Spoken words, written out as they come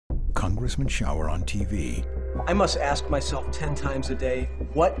Congressman Schauer on TV. I must ask myself 10 times a day,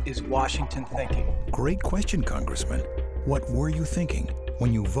 what is Washington thinking? Great question, Congressman. What were you thinking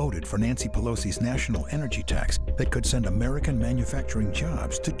when you voted for Nancy Pelosi's national energy tax that could send American manufacturing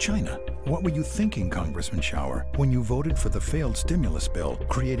jobs to China? What were you thinking, Congressman Schauer, when you voted for the failed stimulus bill,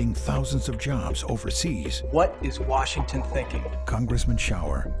 creating thousands of jobs overseas? What is Washington thinking? Congressman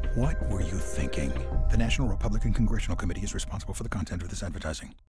Schauer, what were you thinking? The National Republican Congressional Committee is responsible for the content of this advertising.